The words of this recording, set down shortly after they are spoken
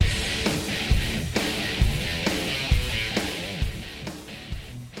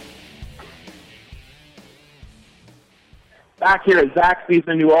Back here at Zaxby's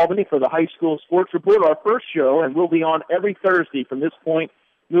in New Albany for the High School Sports Report, our first show, and we'll be on every Thursday from this point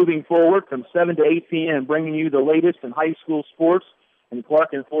moving forward from 7 to 8 p.m., bringing you the latest in high school sports in Clark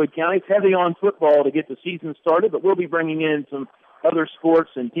and Floyd counties. Heavy on football to get the season started, but we'll be bringing in some other sports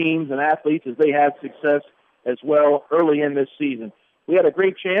and teams and athletes as they have success as well early in this season. We had a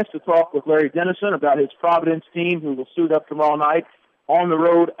great chance to talk with Larry Dennison about his Providence team, who will suit up tomorrow night on the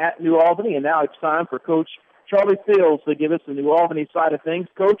road at New Albany, and now it's time for Coach Charlie Fields to give us the New Albany side of things.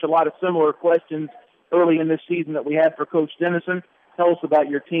 Coach, a lot of similar questions early in this season that we had for Coach Dennison. Tell us about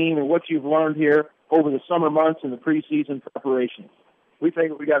your team and what you've learned here over the summer months and the preseason preparation. We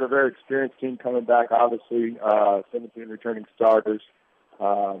think we got a very experienced team coming back, obviously, 17 returning starters.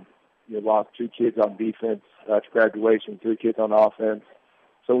 You lost 2 kids on defense at graduation, 3 kids on offense.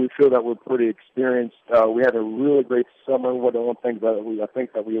 So we feel that we're pretty experienced. We had a really great summer. One of the things that I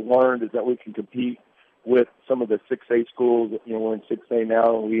think that we learned is that we can compete with some of the 6A schools. You know, we're in 6A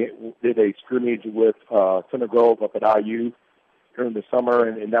now. We did a scrimmage with Center Grove up at IU during the summer,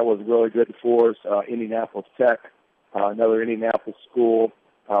 and that was really good for us. Indianapolis Tech, another Indianapolis school,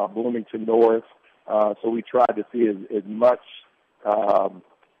 Bloomington North. So we tried to see as much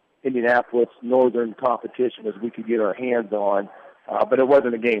Indianapolis Northern competition as we could get our hands on, but it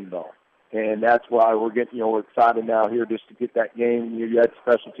wasn't a game though. And that's why we're excited now here just to get that game. You had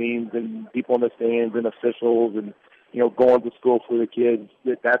special teams and people in the stands and officials and, going to school for the kids.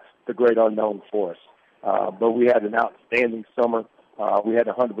 That's the great unknown for us. But we had an outstanding summer. We had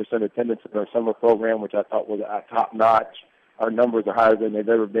 100% attendance in our summer program, which I thought was top notch. Our numbers are higher than they've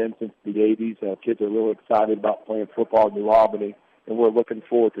ever been since the 80s. Kids are really excited about playing football in New Albany, and we're looking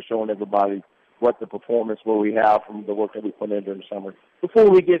forward to showing everybody what the performance will we have from the work that we put in during the summer.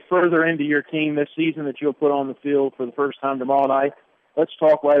 Before we get further into your team this season that you'll put on the field for the first time tomorrow night, let's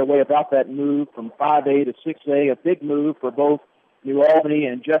talk right away about that move from 5A to 6A, a big move for both New Albany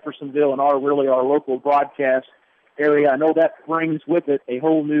and Jeffersonville and our local broadcast area. I know that brings with it a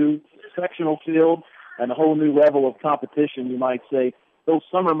whole new sectional field and a whole new level of competition, you might say. Those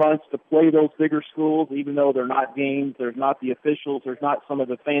summer months to play those bigger schools, even though they're not games, there's not the officials, there's not some of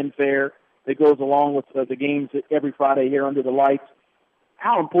the fanfare that goes along with the games every Friday here under the lights.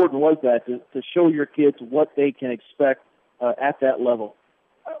 How important was that to show your kids what they can expect at that level?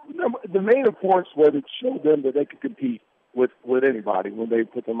 The main importance was to show them that they could compete with anybody when they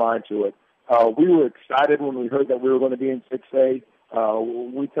put their mind to it. We were excited when we heard that we were going to be in 6A.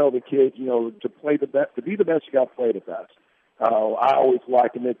 We tell the kids, to play the best, to be the best, you got to play the best. I always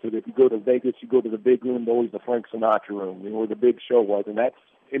liken it to if you go to Vegas, you go to the big room, always the Frank Sinatra room, where the big show was, and that's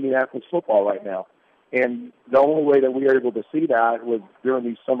Indianapolis football right now. And the only way that we were able to see that was during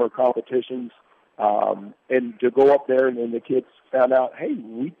these summer competitions, and to go up there and the kids found out, hey,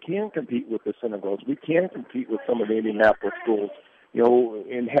 we can compete with the Center Groves. We can compete with some of the Indianapolis schools,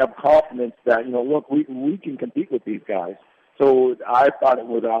 and have confidence that, look, we can compete with these guys. So I thought it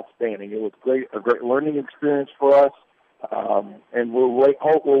was outstanding. It was a great learning experience for us, and we're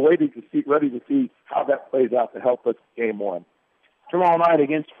ready to see how that plays out to help us game one. Tomorrow night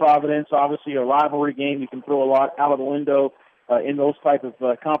against Providence, obviously a rivalry game. You can throw a lot out of the window in those type of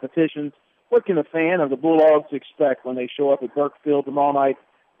competitions. What can a fan of the Bulldogs expect when they show up at Burkefield tomorrow night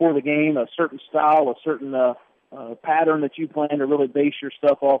for the game? A certain style, a certain pattern that you plan to really base your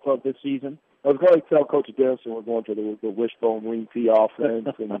stuff off of this season? I was going to tell Coach Dennison we're going to the wishbone wing tee offense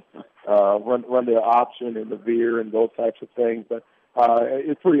and run the option and the veer and those types of things. But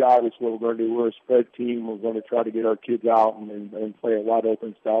it's pretty obvious what we're going to do. We're a spread team. We're going to try to get our kids out and play a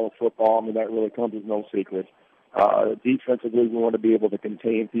wide-open style of football. I mean, that really comes as no secret. Defensively, we want to be able to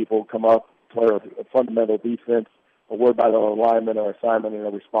contain people, come up, play a fundamental defense, worry about our alignment, our assignment, and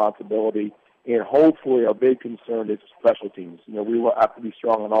our responsibility. And hopefully our big concern is special teams. We will have to be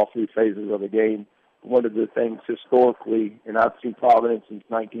strong in all 3 phases of the game. One of the things historically, and I've seen Providence since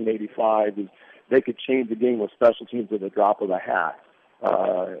 1985, is they could change the game with special teams at the drop of a hat.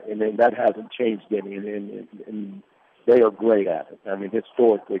 And then that hasn't changed any, and they are great at it. I mean,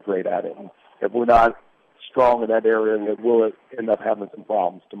 historically great at it. And if we're not strong in that area, we'll end up having some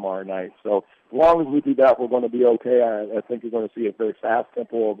problems tomorrow night. So as long as we do that, we're going to be okay. I think you're going to see a very fast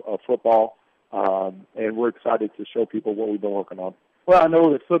tempo of football. And we're excited to show people what we've been working on. Well, I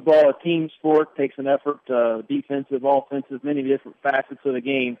know that football, a team sport, takes an effort, defensive, offensive, many different facets of the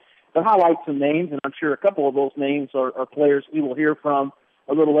game. But highlight some names, and I'm sure a couple of those names are players we will hear from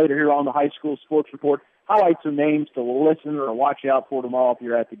a little later here on the High School Sports Report. Highlight some names to listen or watch out for tomorrow if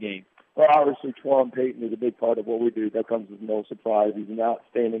you're at the game. Well, obviously, Twan Payton is a big part of what we do. That comes as no surprise. He's an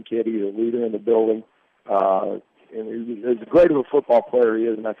outstanding kid. He's a leader in the building. And as great of a football player he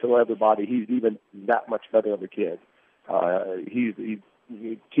is, and I tell everybody he's even that much better of a kid.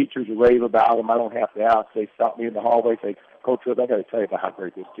 Teachers rave about him. I don't have to ask. They stop me in the hallway, say, Coach Wood, I got to tell you about how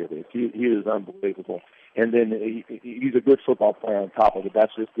great this kid is. He is unbelievable. And then he's a good football player on top of it.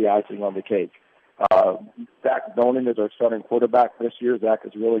 That's just the icing on the cake. Zach Donan is our starting quarterback this year. Zach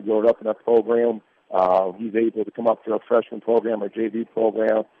has really grown up in our program. He's able to come up to our freshman program, our JV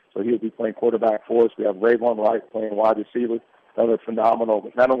program, so he'll be playing quarterback for us. We have Rayvon Wright playing wide receiver, another phenomenal,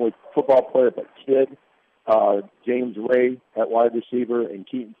 not only football player, but kid. James Ray at wide receiver, and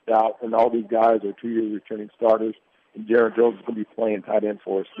Keaton Stout, and all these guys are 2-year returning starters. And Jared Jones is going to be playing tight end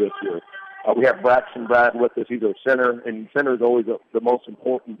for us this year. We have Braxton Brad with us. He's our center, and center is always the most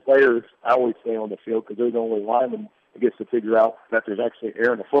important players, I always say, on the field, because they're the only lineman that gets to figure out that there's actually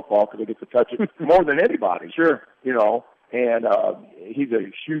air in the football, because they get to touch it more than anybody. Sure. You know, and he's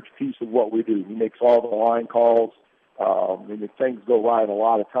a huge piece of what we do. He makes all the line calls, and things go right a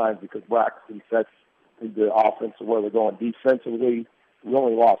lot of times because Braxton sets the offense of where they're going defensively. We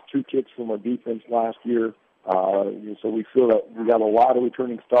only lost 2 kids from our defense last year. So we feel that we got a lot of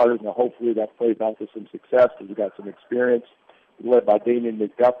returning starters, and hopefully that plays out to some success because we got some experience. We're led by Damian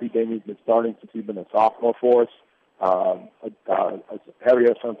McDuffie. Damian's been starting since he's been a sophomore for us.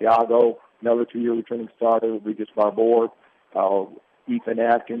 Javier Santiago, another 2-year returning starter. Regis Barbour, Ethan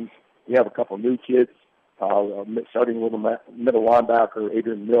Atkins. We have a couple new kids, starting with a middle linebacker,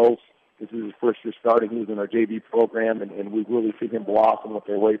 Adrian Mills. This is his first year starting. He was in our JV program, and we've really seen him blossom with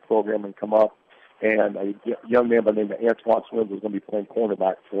their weight program and come up. And a young man by the name of Antoine Swims is going to be playing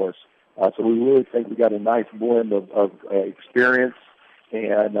cornerback for us. So we really think we got a nice blend of experience,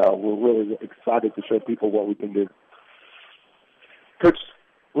 and we're really excited to show people what we can do. Coach,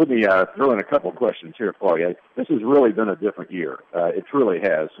 let me throw in a couple of questions here for you. This has really been a different year. It truly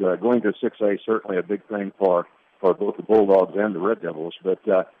has. Going to 6A is certainly a big thing for both the Bulldogs and the Red Devils, but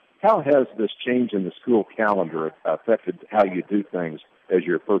how has this change in the school calendar affected how you do things as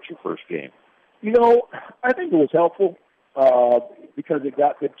you approach your first game? You know, I think it was helpful because it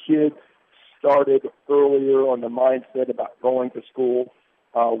got the kids started earlier on the mindset about going to school.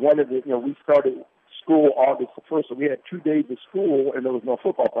 We started school August the 1st, so we had 2 days of school and there was no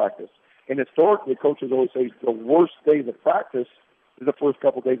football practice. And historically, coaches always say the worst days of practice is the first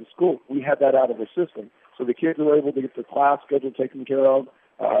couple of days of school. We had that out of the system. So the kids were able to get their class schedule taken care of,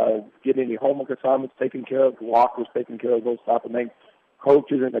 get any homework assignments taken care of, lockers taken care of, those type of things.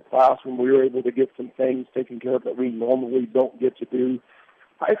 Coaches in the classroom, we were able to get some things taken care of that we normally don't get to do.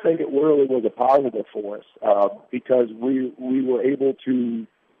 I think it really was a positive for us because we were able to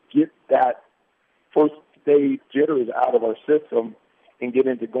get that first day jitters out of our system and get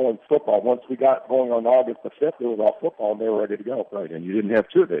into going football. Once we got going on August the 5th, it was all football, and they were ready to go. Right, and you didn't have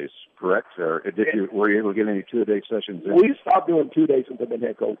 2 days, correct? Or were you able to get any 2-day sessions in? We stopped doing 2 days since I've been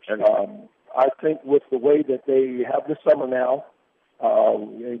head coach. I think with the way that they have the summer now,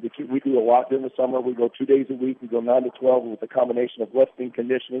 we do a lot during the summer. We go 2 days a week. We go 9 to 12 with a combination of lifting,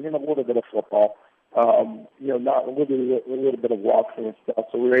 conditioning, and a little bit of football. Not a little bit of walking and stuff.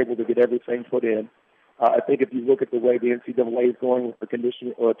 So we were able to get everything put in. I think if you look at the way the NCAA is going with the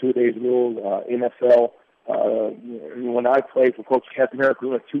condition 2 days rule, NFL. When I played for Coach Kazmarek, we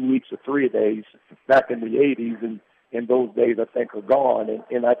went 2 weeks or 3 days back in the 80s, and those days I think are gone.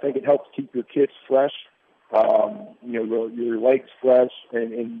 And I think it helps keep your kids fresh. Your legs fresh,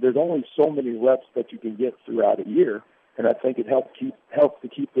 and there's only so many reps that you can get throughout a year, and I think it helps to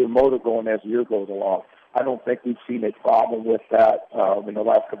keep their motor going as the year goes along. I don't think we've seen a problem with that in the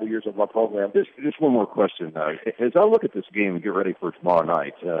last couple of years of our program. Just one more question. As I look at this game and get ready for tomorrow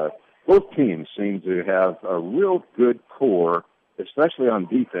night, both teams seem to have a real good core, especially on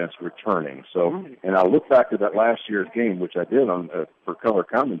defense, returning. So, and I look back to that last year's game, which I did on for color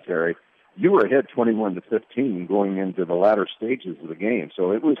commentary. You were ahead 21-15 going into the latter stages of the game.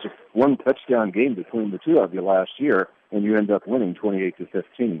 So it was a one touchdown game between the two of you last year, and you end up winning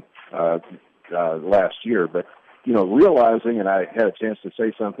 28-15 last year. But, realizing, and I had a chance to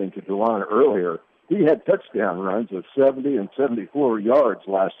say something to DeLon earlier, he had touchdown runs of 70 and 74 yards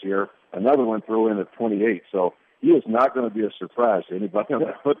last year, another one throw in at 28. So he is not going to be a surprise to anybody on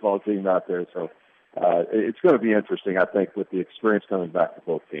that football team out there. So it's going to be interesting, I think, with the experience coming back to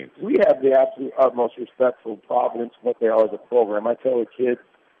both teams. We have the absolute utmost respect for Providence, what they are as a program. I tell the kids,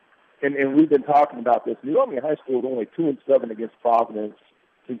 and we've been talking about this, New Albany High School is only 2-7 against Providence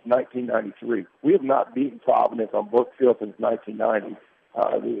since 1993. We have not beaten Providence on Brookfield since 1990.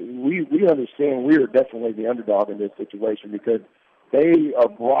 We understand we are definitely the underdog in this situation because they are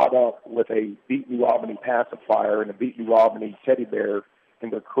brought up with a beat New Albany pacifier and a beat New Albany teddy bear in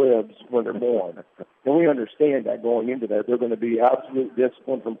their cribs when they're born. And we understand that going into that. They're going to be absolute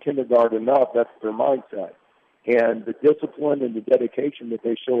discipline from kindergarten up. That's their mindset. And the discipline and the dedication that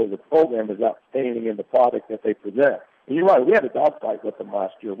they show as a program is outstanding in the product that they present. And you're right, we had a dogfight with them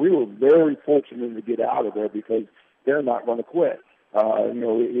last year. We were very fortunate to get out of there because they're not going to quit.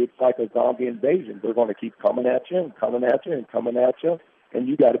 It's like a zombie invasion. They're going to keep coming at you and coming at you and coming at you, and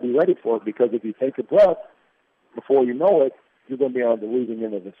you got to be ready for it, because if you take a breath, before you know it, you're going to be on the losing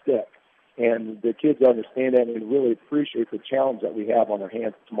end of the stick. And the kids understand that and really appreciate the challenge that we have on our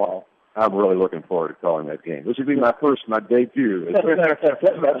hands tomorrow. I'm really looking forward to calling that game. This will be my debut as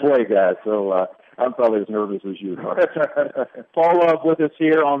that play guy, so I'm probably as nervous as you are. Paul Love with us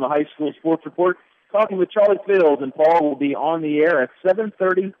here on the High School Sports Report, talking with Charlie Fields, and Paul will be on the air at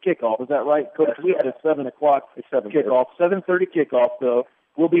 7:30 kickoff. Is that right, Coach? We had a 7 o'clock kickoff. 7:30 kickoff, so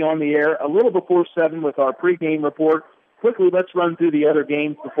we'll be on the air a little before 7 with our pregame report. Quickly, let's run through the other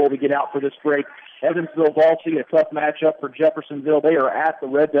games before we get out for this break. Evansville-Valsey, a tough matchup for Jeffersonville. They are at the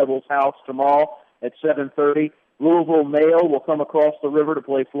Red Devils' house tomorrow at 7:30. Louisville-Mayo will come across the river to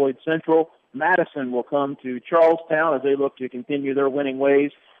play Floyd Central. Madison will come to Charlestown as they look to continue their winning ways.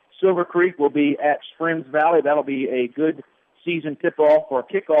 Silver Creek will be at Springs Valley. That'll be a good season tip-off, or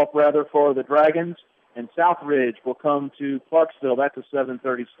kickoff, rather, for the Dragons. And Southridge will come to Clarksville. That's a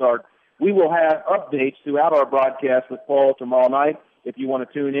 7:30 start. We will have updates throughout our broadcast with Paul tomorrow night if you want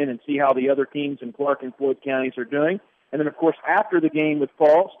to tune in and see how the other teams in Clark and Floyd counties are doing. And then, of course, after the game with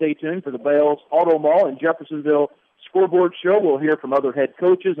Paul, stay tuned for the Bales Auto Mall and Jeffersonville Scoreboard Show. We'll hear from other head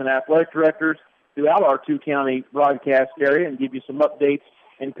coaches and athletic directors throughout our two-county broadcast area and give you some updates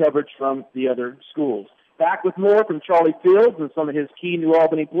and coverage from the other schools. Back with more from Charlie Fields and some of his key New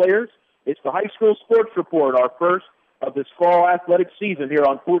Albany players. It's the High School Sports Report, our first of this fall athletic season here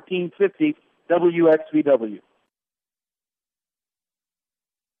on 1450 WXVW.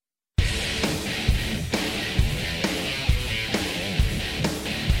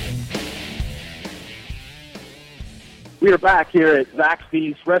 We are back here at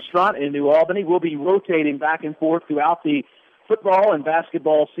Zaxby's Restaurant in New Albany. We'll be rotating back and forth throughout the football and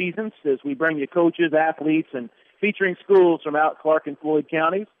basketball seasons as we bring you coaches, athletes, and featuring schools from out Clark and Floyd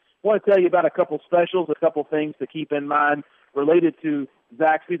counties. I want to tell you about a couple specials, a couple things to keep in mind related to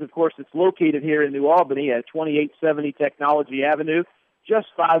Zaxby's. Of course, it's located here in New Albany at 2870 Technology Avenue, just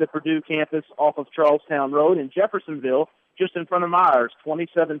by the Purdue campus off of Charlestown Road, in Jeffersonville, just in front of Myers,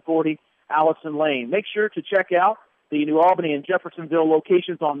 2740 Allison Lane. Make sure to check out the New Albany and Jeffersonville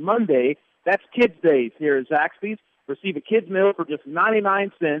locations on Monday. That's Kids Days here at Zaxby's. Receive a kids meal for just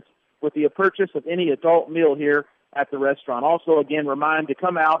 99 cents with the purchase of any adult meal here at the restaurant. Also, again, remind to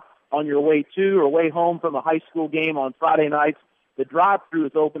come out on your way to or way home from a high school game on Friday nights. The drive-thru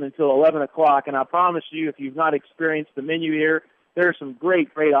is open until 11 o'clock, and I promise you, if you've not experienced the menu here, there are some great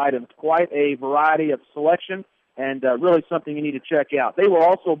items, quite a variety of selection, and really something you need to check out. They will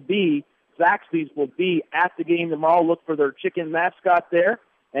also be, Zaxby's will be at the game tomorrow. Look for their chicken mascot there,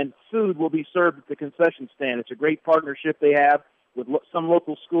 and food will be served at the concession stand. It's a great partnership they have with some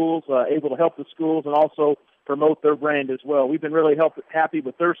local schools, able to help the schools and also promote their brand as well. We've been really happy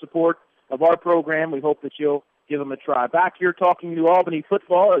with their support of our program. We hope that you'll give them a try. Back here talking New Albany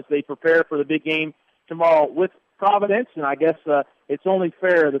football as they prepare for the big game tomorrow with Providence, and I guess it's only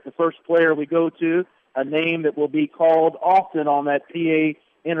fair that the first player we go to, a name that will be called often on that PA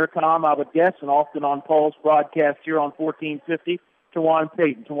intercom, I would guess, and often on Paul's broadcast here on 1450, Tawan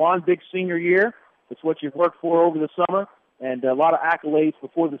Payton. Tawan, big senior year. It's what you've worked for over the summer, and a lot of accolades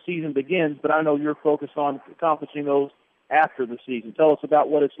before the season begins, but I know you're focused on accomplishing those after the season. Tell us about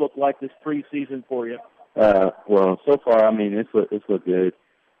what it's looked like this preseason for you. Well, so far, I mean, it's looked good.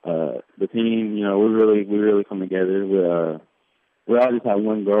 The team, we really come together. We all just have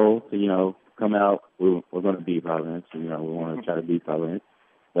one goal to, come out. We're going to beat Providence. We want to try to beat Providence.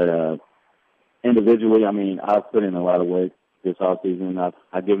 But individually, I mean, I've put in a lot of work this offseason.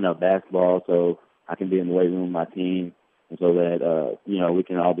 I've given up basketball so I can be in the weight room with my team, and so that, we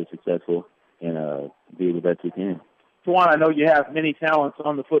can all be successful and be the best we can. Tawan, I know you have many talents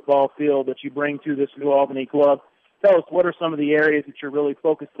on the football field that you bring to this New Albany club. Tell us, what are some of the areas that you're really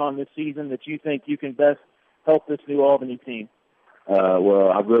focused on this season that you think you can best help this New Albany team?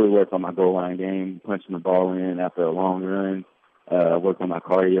 Well, I've really worked on my goal line game, punching the ball in after a long run. Worked on my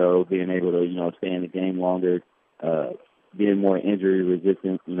cardio, being able to, stay in the game longer, being more injury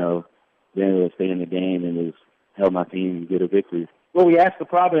resistant, being able to stay in the game and just help my team get a victory. Well, we asked the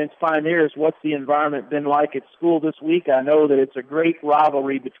Providence Pioneers, what's the environment been like at school this week? I know that it's a great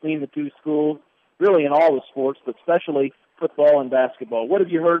rivalry between the two schools, really in all the sports, but especially football and basketball. What have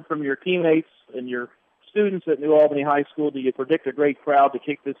you heard from your teammates and your students at New Albany High School? Do you predict a great crowd to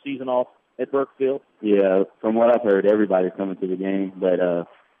kick this season off at Burkefield? Yeah, from what I've heard, everybody's coming to the game, but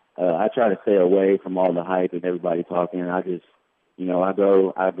I try to stay away from all the hype and everybody talking. I just, I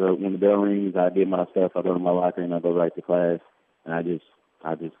go when the bell rings, I get my stuff, I go to my locker, and I go right to class, and I just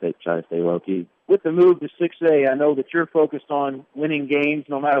try to stay low key. With the move to 6A, I know that you're focused on winning games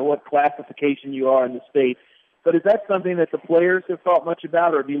no matter what classification you are in the state. But is that something that the players have thought much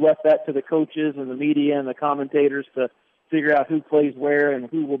about, or have you left that to the coaches and the media and the commentators to figure out who plays where and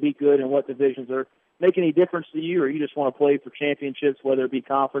who will be good in what divisions? Or make any difference to you, or you just want to play for championships, whether it be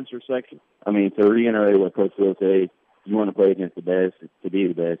conference or section? I mean, to reiterate what Coach Will said, you want to play against the best to be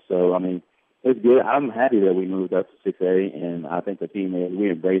the best. So, I mean, it's good. I'm happy that we moved up to 6A, and I think the team, we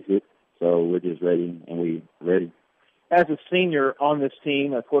embrace it. So we're just ready, and we ready. As a senior on this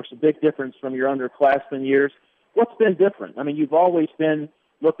team, of course, a big difference from your underclassmen years. What's been different? I mean, you've always been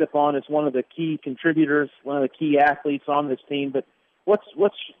looked upon as one of the key contributors, one of the key athletes on this team, but what's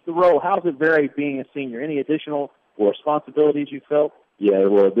the role? How does it vary being a senior? Any additional responsibilities you felt? Yeah,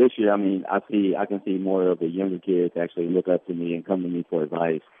 well, this year, I mean, I can see more of the younger kids actually look up to me and come to me for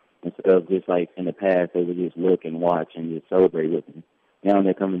advice instead of just like in the past they would just look and watch and just celebrate with me. Now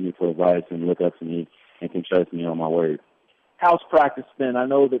they come to me for advice and look up to me and can trust me on my word. How's practice been? I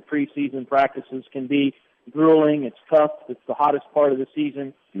know that preseason practices can be grueling. It's tough. It's the hottest part of the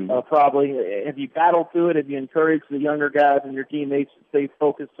season, probably. Have you battled through it? Have you encouraged the younger guys and your teammates to stay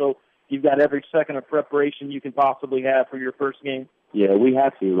focused so you've got every second of preparation you can possibly have for your first game? Yeah, we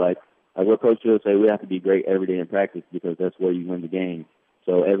have to. Like what Coach Hill say, we have to be great every day in practice because that's where you win the game.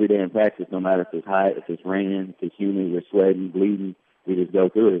 So every day in practice, no matter if it's hot, if it's raining, if it's humid, we're sweating, bleeding, we just go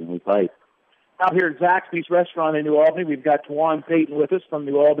through it and we fight. Out here at Zaxby's Restaurant in New Albany, we've got Tawan Payton with us from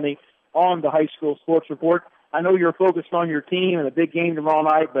New Albany on the High School Sports Report. I know you're focused on your team and a big game tomorrow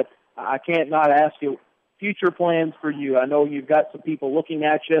night, but I can't not ask you future plans for you. I know you've got some people looking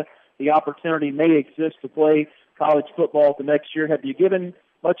at you. The opportunity may exist to play college football the next year. Have you given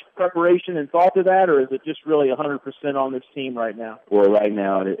much preparation and thought to that, or is it just really 100% on this team right now? Well, right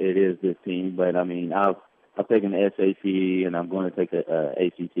now it is this team, but I mean, I've taken the SAT and I'm going to take the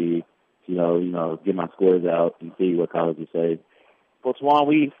ACT. Get my scores out and see what colleges say. Well, Tawan,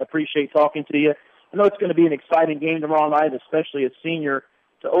 we appreciate talking to you. I know it's going to be an exciting game tomorrow night, especially as senior,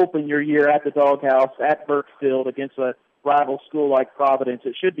 to open your year at the Doghouse at Burkefield against a rival school like Providence.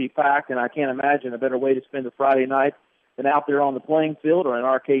 It should be packed, and I can't imagine a better way to spend a Friday night than out there on the playing field, or in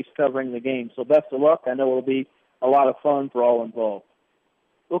our case, covering the game. So best of luck. I know it'll be a lot of fun for all involved.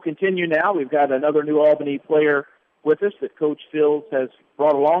 We'll continue now. We've got another New Albany player with us that Coach Fields has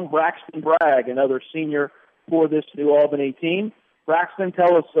brought along, Braxton Bragg, another senior for this New Albany team. Braxton,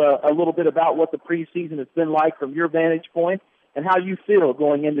 tell us a little bit about what the preseason has been like from your vantage point and how you feel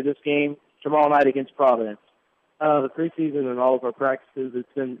going into this game tomorrow night against Providence. The preseason and all of our practices, it's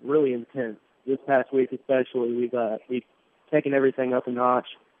been really intense. This past week especially, we've taken everything up a notch,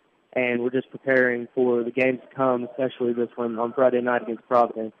 and we're just preparing for the games to come, especially this one on Friday night against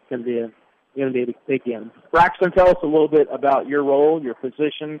Providence. It's going to be a big game. Braxton, tell us a little bit about your role, your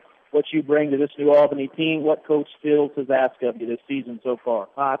position, what you bring to this New Albany team, what Coach Fields has asked of you this season so far.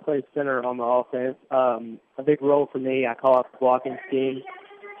 I play center on the offense. A big role for me, I call out the blocking scheme.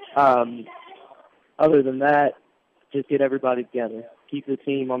 Other than that, just get everybody together, keep the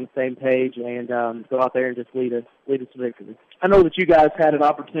team on the same page, and go out there and just lead us to victory. I know that you guys had an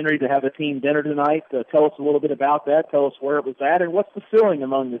opportunity to have a team dinner tonight. Tell us a little bit about that. Tell us where it was at, and what's the feeling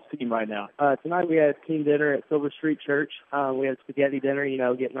among this team right now? Tonight we had team dinner at Silver Street Church. We had spaghetti dinner,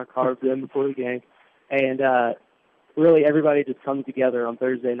 getting our carbs in before the game. And really everybody just comes together on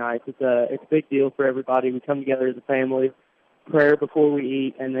Thursday nights. It's a big deal for everybody. We come together as a family, prayer before we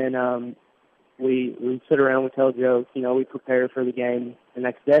eat, and then we sit around, we tell jokes, we prepare for the game the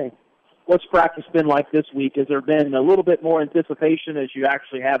next day. What's practice been like this week? Has there been a little bit more anticipation as you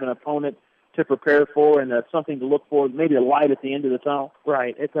actually have an opponent to prepare for and something to look for, maybe a light at the end of the tunnel?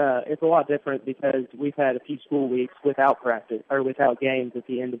 Right. It's a lot different because we've had a few school weeks without practice or without games at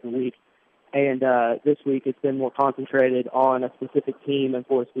the end of the week. And this week it's been more concentrated on a specific team and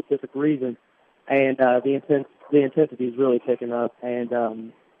for a specific reason. And the intensity is really picking up,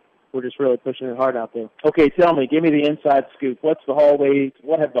 and we're just really pushing it hard out there. Okay, tell me, give me the inside scoop. What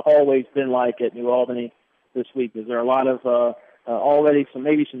have the hallways been like at New Albany this week? Is there a lot of already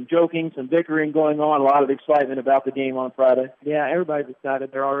some joking, some bickering going on, a lot of excitement about the game on Friday? Yeah, everybody's excited.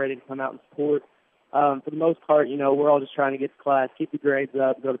 They're all ready to come out and support. For the most part, we're all just trying to get to class, keep the grades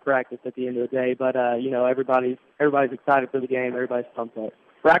up, go to practice at the end of the day. But everybody's excited for the game. Everybody's pumped up.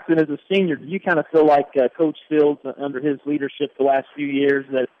 Braxton, as a senior, do you kind of feel like Coach Fields, under his leadership the last few years,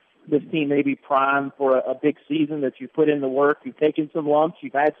 that this team may be primed for a big season, that you've put in the work, you've taken some lumps,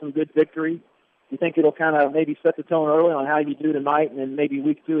 you've had some good victories, You think it'll kind of maybe set the tone early on how you do tonight and then maybe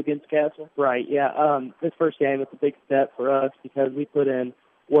week 2 against Castle? Right, yeah. This first game is a big step for us because we put in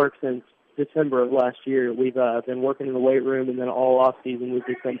work since December of last year. We've been working in the weight room, and then all off season we've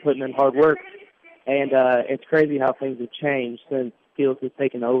just been putting in hard work. And it's crazy how things have changed since Fields has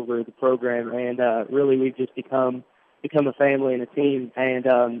taken over the program. And really, we've just become a family and a team.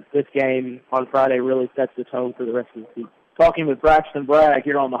 And this game on Friday really sets the tone for the rest of the season. Talking with Braxton Bragg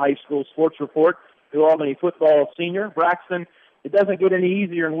here on the High School Sports Report, New Albany football senior. Braxton, it doesn't get any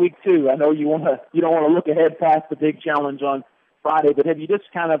easier in week 2. I know you don't want to look ahead past the big challenge on Friday, but have you just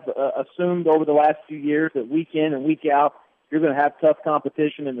kind of assumed over the last few years that week in and week out you're going to have tough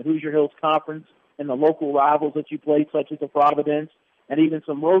competition in the Hoosier Hills Conference and the local rivals that you play, such as the Providence, and even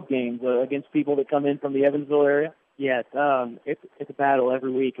some road games against people that come in from the Evansville area? Yes, it's a battle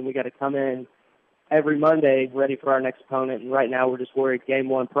every week, and we got to come in every Monday ready for our next opponent. And right now we're just worried game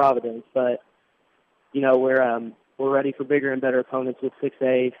 1 Providence, but we're ready for bigger and better opponents with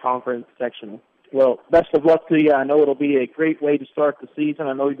 6A conference sectional. Well, best of luck to you. I know it'll be a great way to start the season.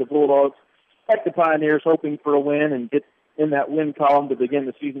 I know the Bulldogs, like the Pioneers, hoping for a win and get in that win column to begin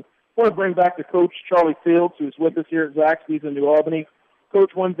the season. I want to bring back to Coach Charlie Fields, who's with us here at Zaxby's in New Albany.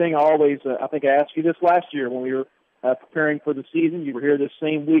 Coach, one thing I always, I think I asked you this last year when we were preparing for the season. You were here this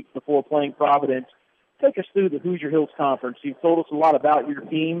same week before playing Providence. Take us through the Hoosier Hills Conference. You've told us a lot about your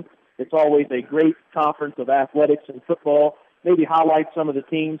team. It's always a great conference of athletics and football. Maybe highlight some of the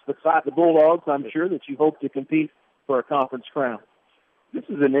teams beside the Bulldogs, I'm sure, that you hope to compete for a conference crown. This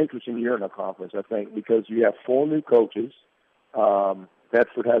is an interesting year in the conference, I think, because you have 4 new coaches.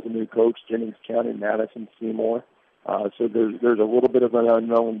 Bedford has a new coach, Jennings County, Madison, Seymour. So there's a little bit of an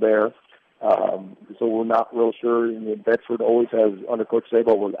unknown there. So we're not real sure. Bedford always has, under Coach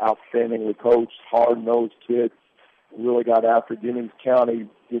Sabo, was outstandingly coached, hard-nosed kids. Really got after Jennings County,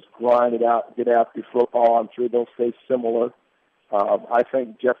 just grind it out, get after football. I'm sure they'll stay similar. I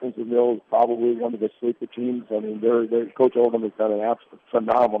think Jefferson Mill is probably one of the sleeper teams. I mean, Coach Oldham has done an absolute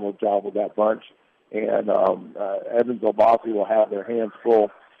phenomenal job with that bunch. And Evansville Bossy will have their hands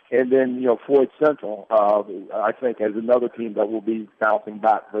full. And then, Floyd Central, I think, has another team that will be bouncing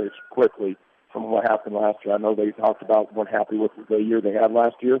back very quickly from what happened last year. I know they talked about weren't happy with the year they had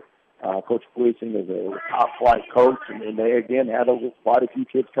last year. Coach Policing is a top-flight coach, and they, again, had quite a few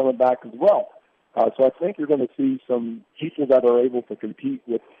kids coming back as well. So I think you're going to see some people that are able to compete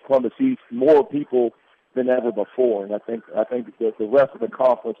with Columbus East, more people than ever before. And I think that the rest of the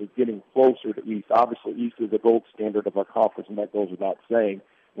conference is getting closer to East. Obviously, East is the gold standard of our conference, and that goes without saying.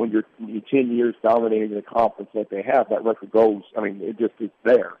 When you're 10 years dominating the conference like they have, that record goes, it's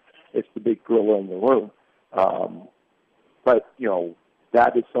there. It's the big gorilla in the room. But,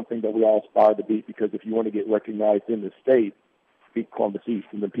 that is something that we all aspire to be, because if you want to get recognized in the state, beat Columbus East,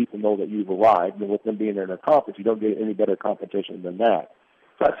 and then people know that you've arrived. And with them being there in a conference, you don't get any better competition than that.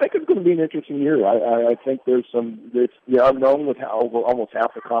 So I think it's going to be an interesting year. I think it's the unknown with almost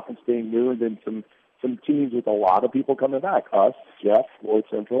half the conference being new, and then some teams with a lot of people coming back. Us, Jeff, Floyd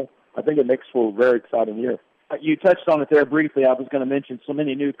Central. I think it makes for a very exciting year. You touched on it there briefly. I was going to mention so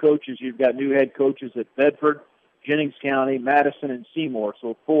many new coaches. You've got new head coaches at Bedford, Jennings County, Madison, and Seymour.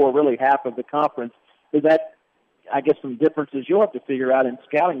 So 4, really half of the conference. Is that, I guess, some differences you'll have to figure out in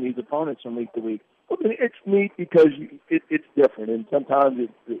scouting these opponents from week to week? Well, it's neat because it's different. And sometimes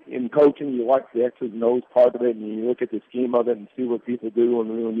in coaching, you like the X's and O's part of it, and you look at the scheme of it and see what people do. And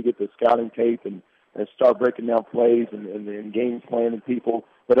when you get the scouting tape and start breaking down plays and game planning people.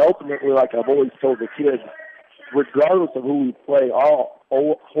 But ultimately, like I've always told the kids, regardless of who we play, our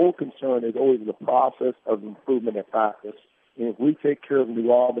whole concern is always the process of improvement in practice. And if we take care of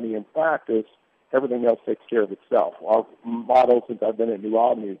New Albany in practice, everything else takes care of itself. Our motto since I've been at New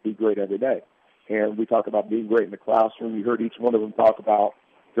Albany is be great every day. And we talk about being great in the classroom. You heard each one of them talk about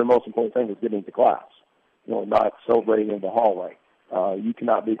their most important thing is getting to class, not celebrating in the hallway. You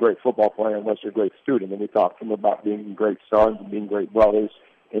cannot be a great football player unless you're a great student. And we talk to them about being great sons and being great brothers,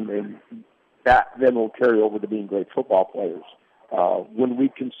 and that then will carry over to being great football players. When we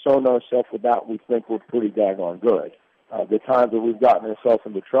concern ourselves with that, we think we're pretty daggone good. The times that we've gotten ourselves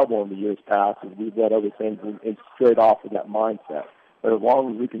into trouble in the years past is we've let other things and straight off of that mindset. But as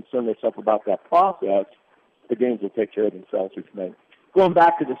long as we concern ourselves about that process, the games will take care of themselves each night. Going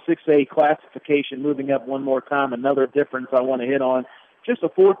back to the 6A classification, moving up one more time, another difference I want to hit on. Just a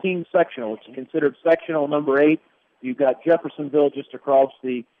 14 sectional. It's considered sectional number 8. You've got Jeffersonville just across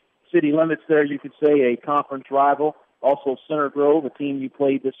the city limits there, you could say, a conference rival. Also Center Grove, a team you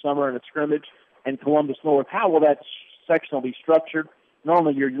played this summer in a scrimmage, and Columbus North. How will that sectional be structured?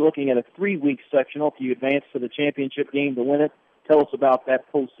 Normally you're looking at a 3-week sectional if you advance to the championship game to win it. tell us about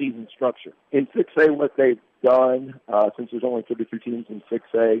that postseason structure. In 6A, what they've done, since there's only 32 teams in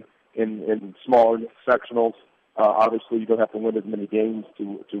 6A, in smaller sectionals, obviously you don't have to win as many games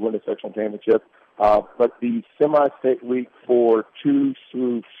to win a sectional championship. But the semi-state week for 2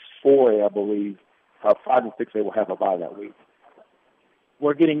 through 4A, I believe, 5 and 6A will have a bye that week.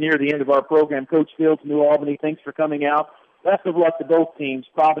 We're getting near the end of our program. Coach Fields, New Albany, thanks for coming out. Best of luck to both teams,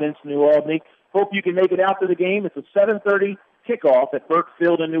 Providence and New Albany. Hope you can make it out to the game. It's a 7:30 kickoff at Burke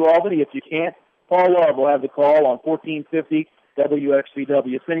Field in New Albany. If you can't, Paul Love will have the call on 1450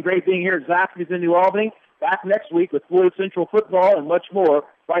 WXVW. It's been great being here at Zaxby's in New Albany. Back next week with Floyd Central football and much more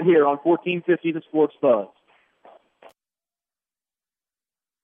right here on 1450 The Sports Buzz.